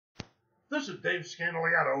This is Dave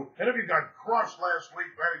Scandaliato, and if you got crushed last week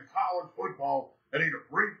betting college football and need a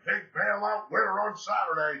free pick bailout winner on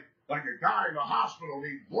Saturday, like a guy in the hospital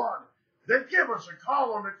needs blood, then give us a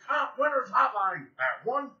call on the COMP WINNERS HOTLINE at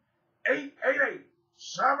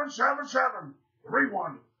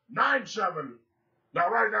 1-888-777-3197. Now,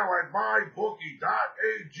 right now at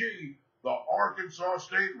mybookie.ag, the Arkansas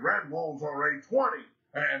State Red Wolves are a 20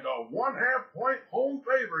 and a 1/2 point home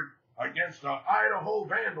favorite against the Idaho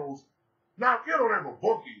Vandals. Now, if you don't have a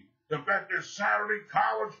bookie to bet this Saturday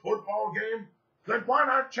college football game, then why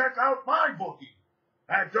not check out MyBookie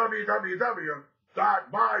at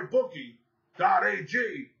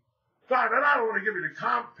www.mybookie.ag. And not only give you the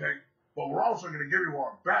comp pick, but we're also going to give you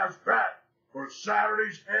our best bet for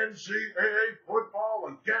Saturday's NCAA football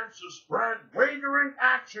against the spread wagering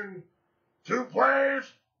action. 2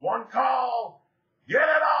 plays, 1 call. Get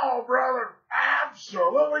it all, brother.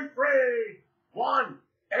 Absolutely free.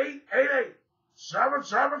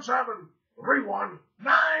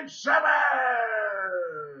 1-888-777-3197.